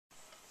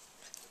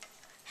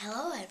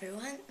Hello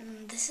everyone,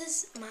 this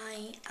is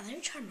my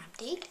other charm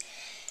update,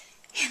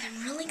 and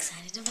I'm really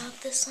excited about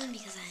this one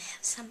because I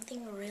have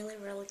something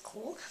really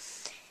cool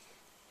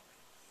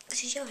to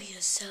show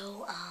you.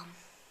 So,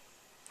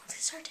 let's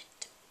get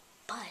started.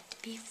 But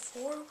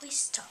before we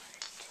start,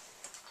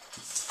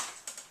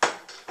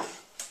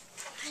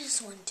 I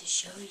just want to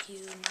show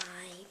you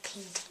my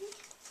painting.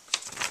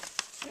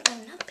 No,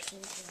 not painting,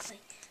 it's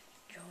like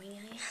drawing,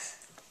 I guess.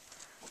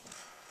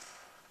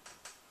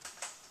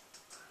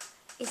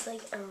 It's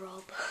like a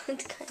robot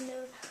kind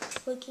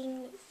of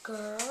looking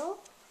girl.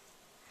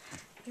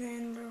 And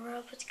then the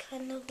robot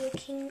kind of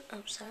looking,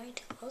 I'm sorry,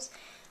 too close,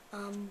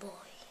 boy.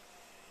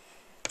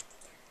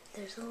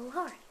 There's a little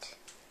heart.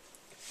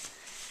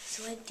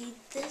 So I did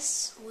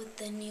this with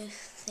the new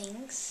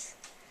things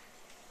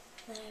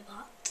that I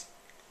bought.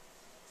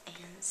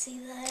 And see,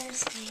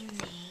 there's my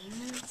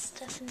name and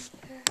stuff in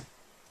here.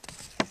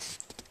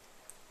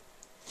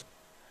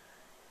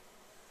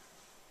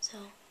 So,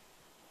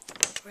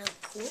 really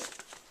cool.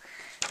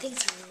 I think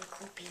it's a really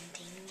cool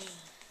painting.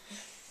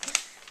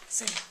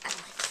 So yeah, I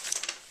like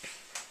it.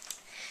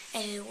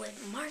 I did it with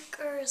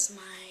markers,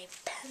 my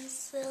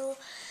pencil,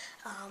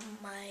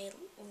 my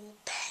little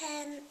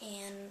pen,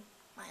 and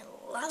my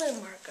leather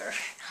marker.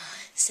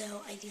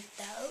 So I did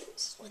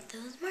those with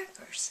those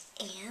markers.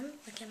 And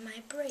look at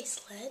my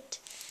bracelet.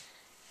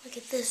 Look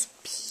at this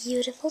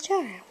beautiful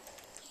charm.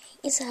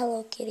 It's a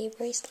Hello Kitty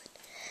bracelet.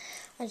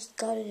 I just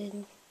got it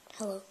in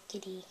Hello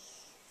Kitty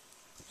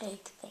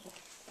egg thing.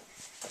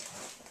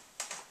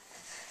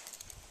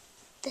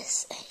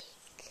 This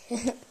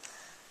egg.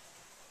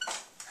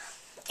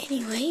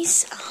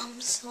 Anyways,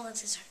 so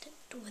let's get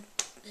started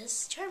with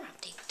this charm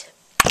update.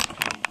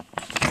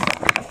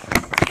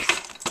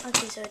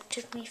 Okay, so it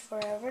took me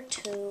forever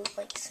to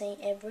say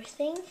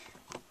everything.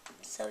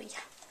 So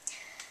yeah.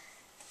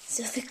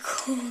 So the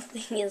cool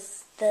thing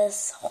is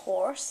this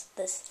horse,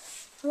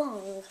 this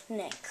long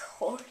neck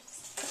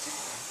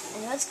horse.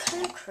 I know it's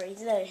kind of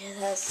crazy that it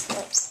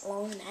has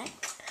long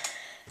neck,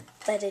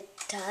 but it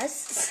does.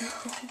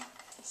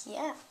 So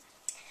yeah.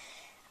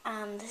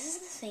 This is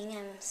the thing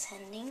I'm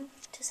sending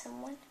to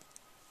someone.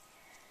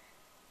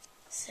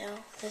 So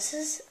this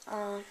is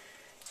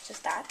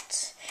just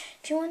that.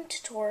 If you want a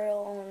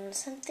tutorial on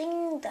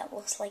something that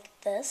looks like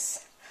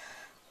this,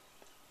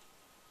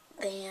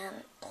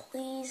 then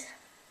please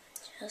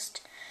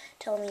just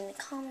tell me in the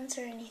comments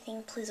or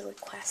anything. Please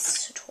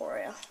request a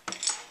tutorial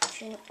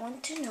if you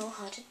want to know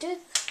how to do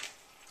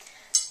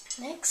this.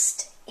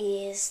 Next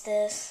is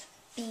this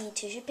bee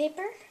tissue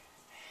paper.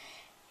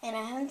 And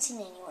I haven't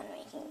seen anyone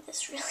making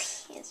this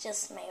really. It's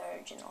just my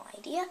original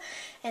idea.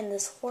 And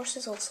this horse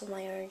is also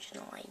my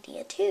original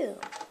idea too.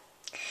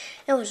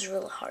 It was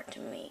really hard to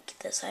make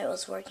this. I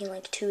was working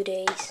like 2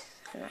 days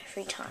in my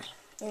free time.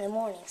 In the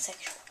morning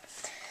section.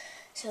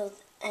 So,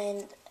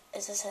 and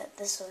as I said,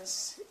 this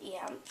was,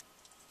 yeah,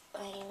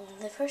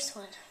 the first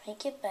one.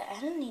 Make it, but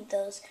I don't need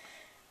those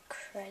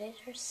credit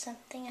or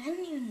something. I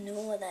don't even know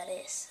what that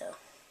is, so.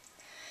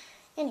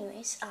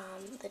 Anyways,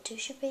 the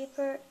tissue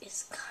paper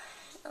is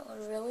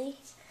really,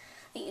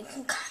 you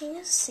can kind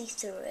of see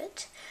through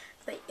it,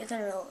 but you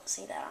can really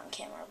see that on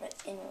camera, but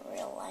in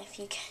real life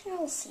you can't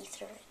really see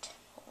through it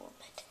a little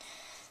bit.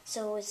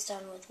 So it's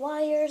done with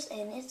wires,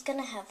 and it's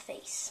gonna have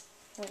face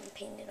when you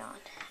paint it on.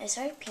 I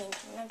started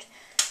painting, not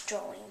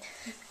drawing,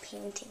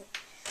 painting.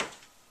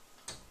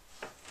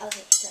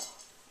 Okay, so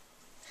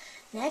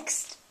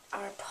next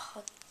are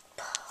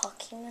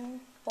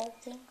Pokemon ball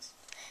things.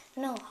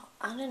 No,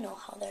 I don't know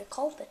how they're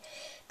called, but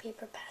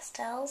Paper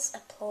Pastels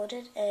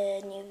uploaded a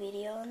new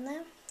video on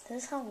them.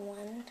 This is how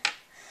one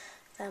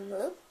of them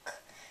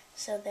look.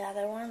 So the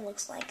other one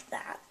looks like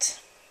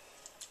that.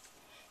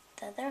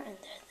 The other and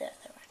the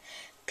other one.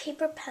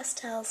 Paper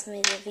Pastels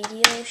made a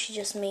video. She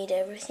just made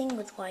everything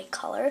with white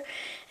color,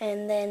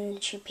 and then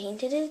she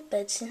painted it.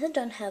 But since I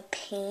don't have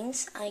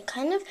paints, I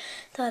kind of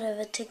thought of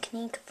a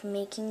technique of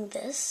making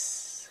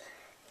this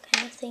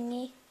kind of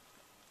thingy.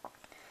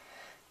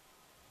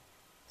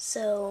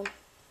 So,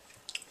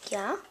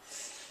 yeah,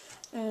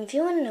 and if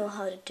you want to know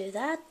how to do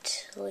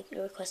that,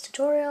 request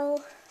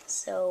tutorial.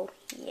 So,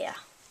 yeah.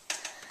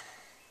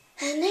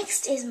 And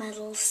next is my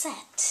little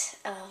set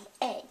of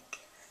egg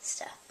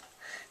stuff.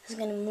 I'm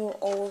going to move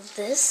all of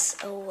this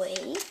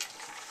away.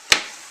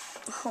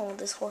 Oh,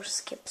 this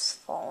horse keeps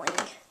falling.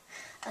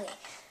 Okay,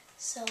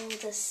 so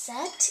the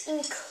set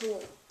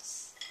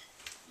includes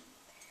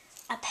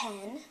a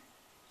pen,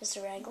 just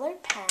a regular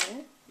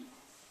pen,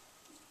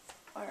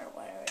 or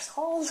whatever it's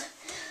called.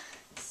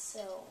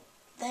 So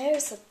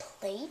there's a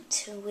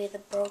plate with a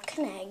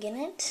broken egg in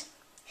it.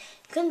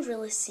 You couldn't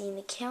really see in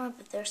the camera,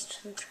 but there's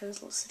some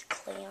translucent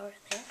clay over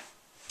there.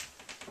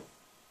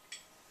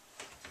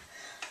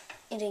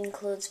 It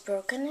includes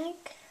broken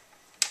egg.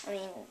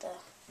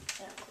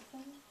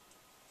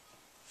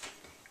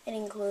 It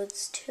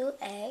includes 2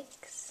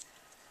 eggs.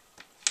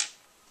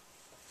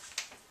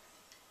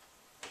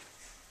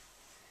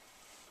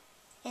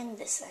 And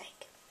this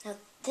egg. Now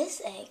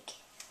this egg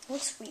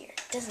looks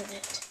weird, doesn't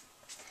it?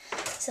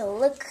 So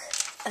look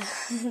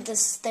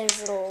there's a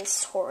little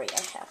story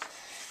I have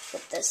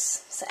with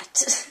this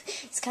set.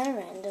 It's kind of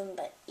random,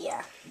 but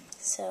yeah.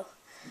 So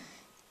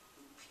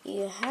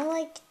you have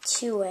like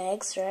 2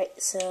 eggs, right?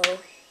 So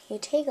you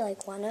take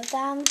like one of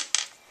them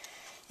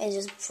and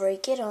just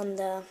break it on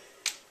the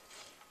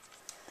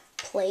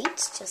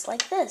plate, just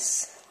like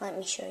this. Let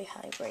me show you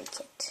how you break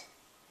it.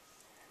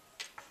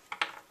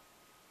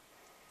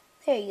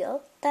 There you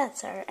go.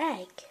 That's our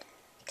egg.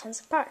 It comes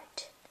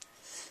apart.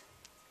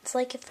 It's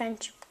like a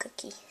friendship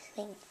cookie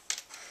thing.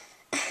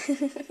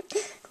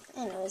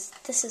 Anyways,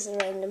 this is a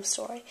random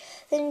story.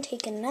 Then you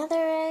take another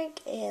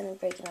egg and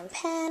break it on a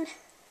pan.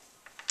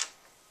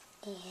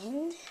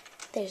 And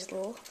there's a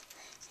little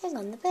egg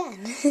on the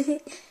pan.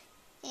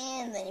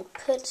 And then you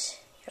put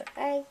your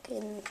egg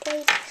in the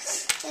plate.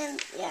 And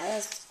yeah,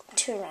 that's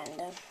too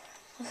random.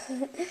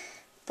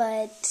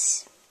 But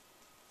it's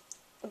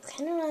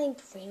kind of like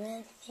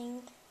Freeman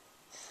thing.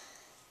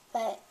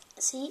 But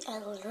see, I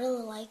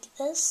really like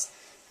this.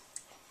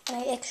 And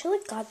I actually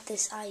got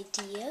this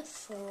idea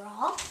from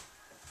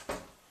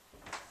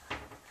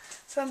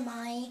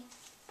my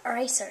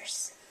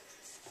erasers.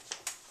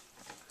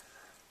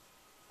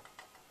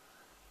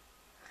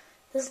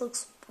 This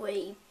looks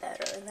way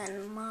better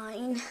than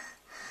mine,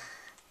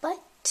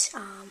 but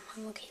I'm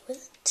okay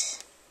with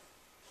it.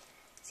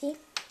 See,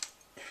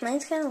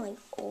 mine's kind of like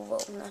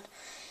oval, not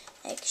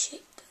egg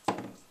shape.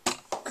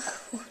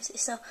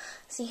 So,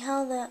 see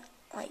how the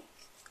like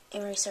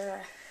eraser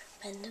are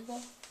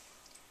bendable?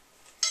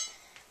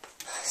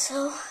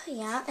 So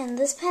yeah, and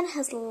this pen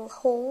has a little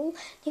hole.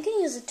 You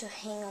can use it to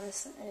hang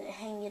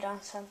it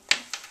on something.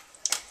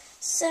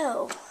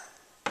 So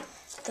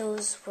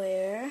those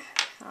were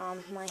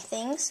my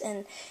things,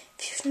 and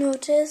if you've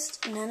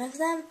noticed, none of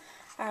them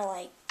are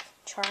like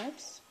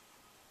charms.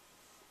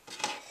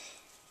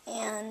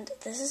 And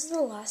this is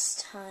the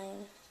last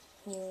time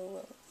you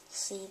will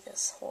see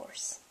this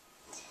horse.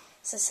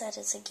 As I said,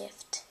 it's a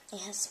gift. It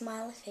has a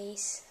smiley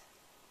face,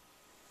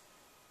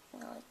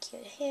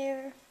 cute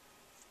hair,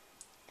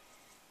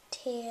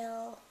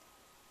 tail.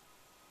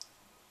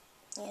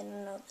 I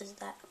don't notice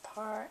that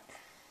part.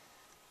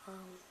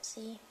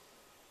 See,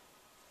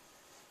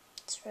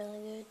 it's really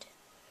good.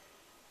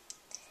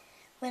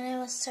 When I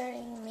was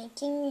starting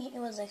making, it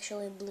was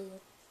actually blue,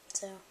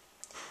 so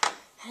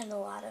I had a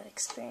lot of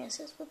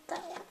experiences with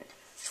that one.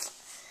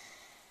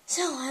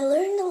 So I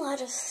learned a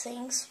lot of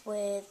things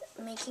with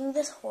making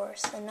this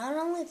horse, and not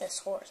only this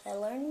horse, I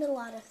learned a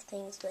lot of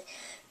things with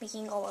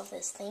making all of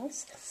these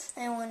things.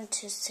 I want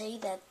to say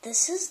that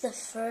this is the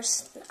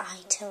first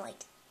item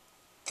like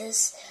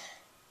this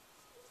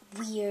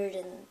weird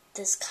and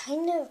this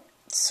kind of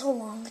so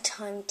long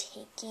time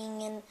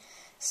taking and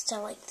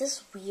stuff, like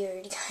this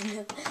weird kind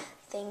of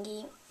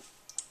thingy,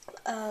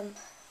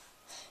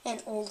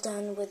 and all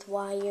done with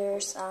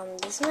wires.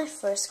 This is my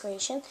first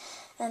creation,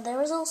 and there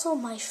was also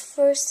my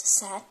first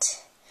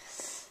set,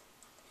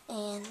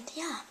 and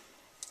yeah,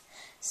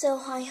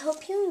 so I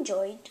hope you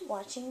enjoyed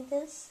watching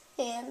this,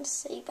 and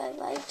say bye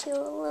bye to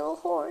your little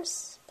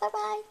horse. Bye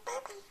bye, bye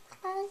bye, bye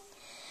bye,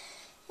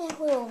 and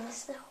we'll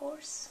miss the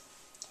horse.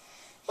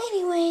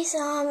 Anyways,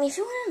 if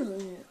you want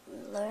to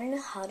learn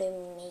how to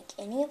make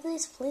any of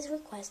these, please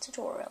request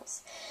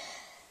tutorials.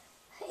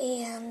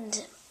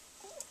 And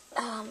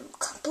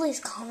please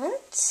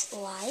comment,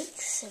 like,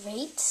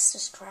 rate,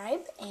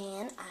 subscribe,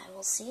 and I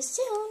will see you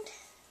soon.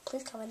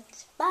 Please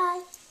comment.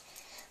 Bye.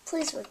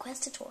 Please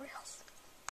request tutorials.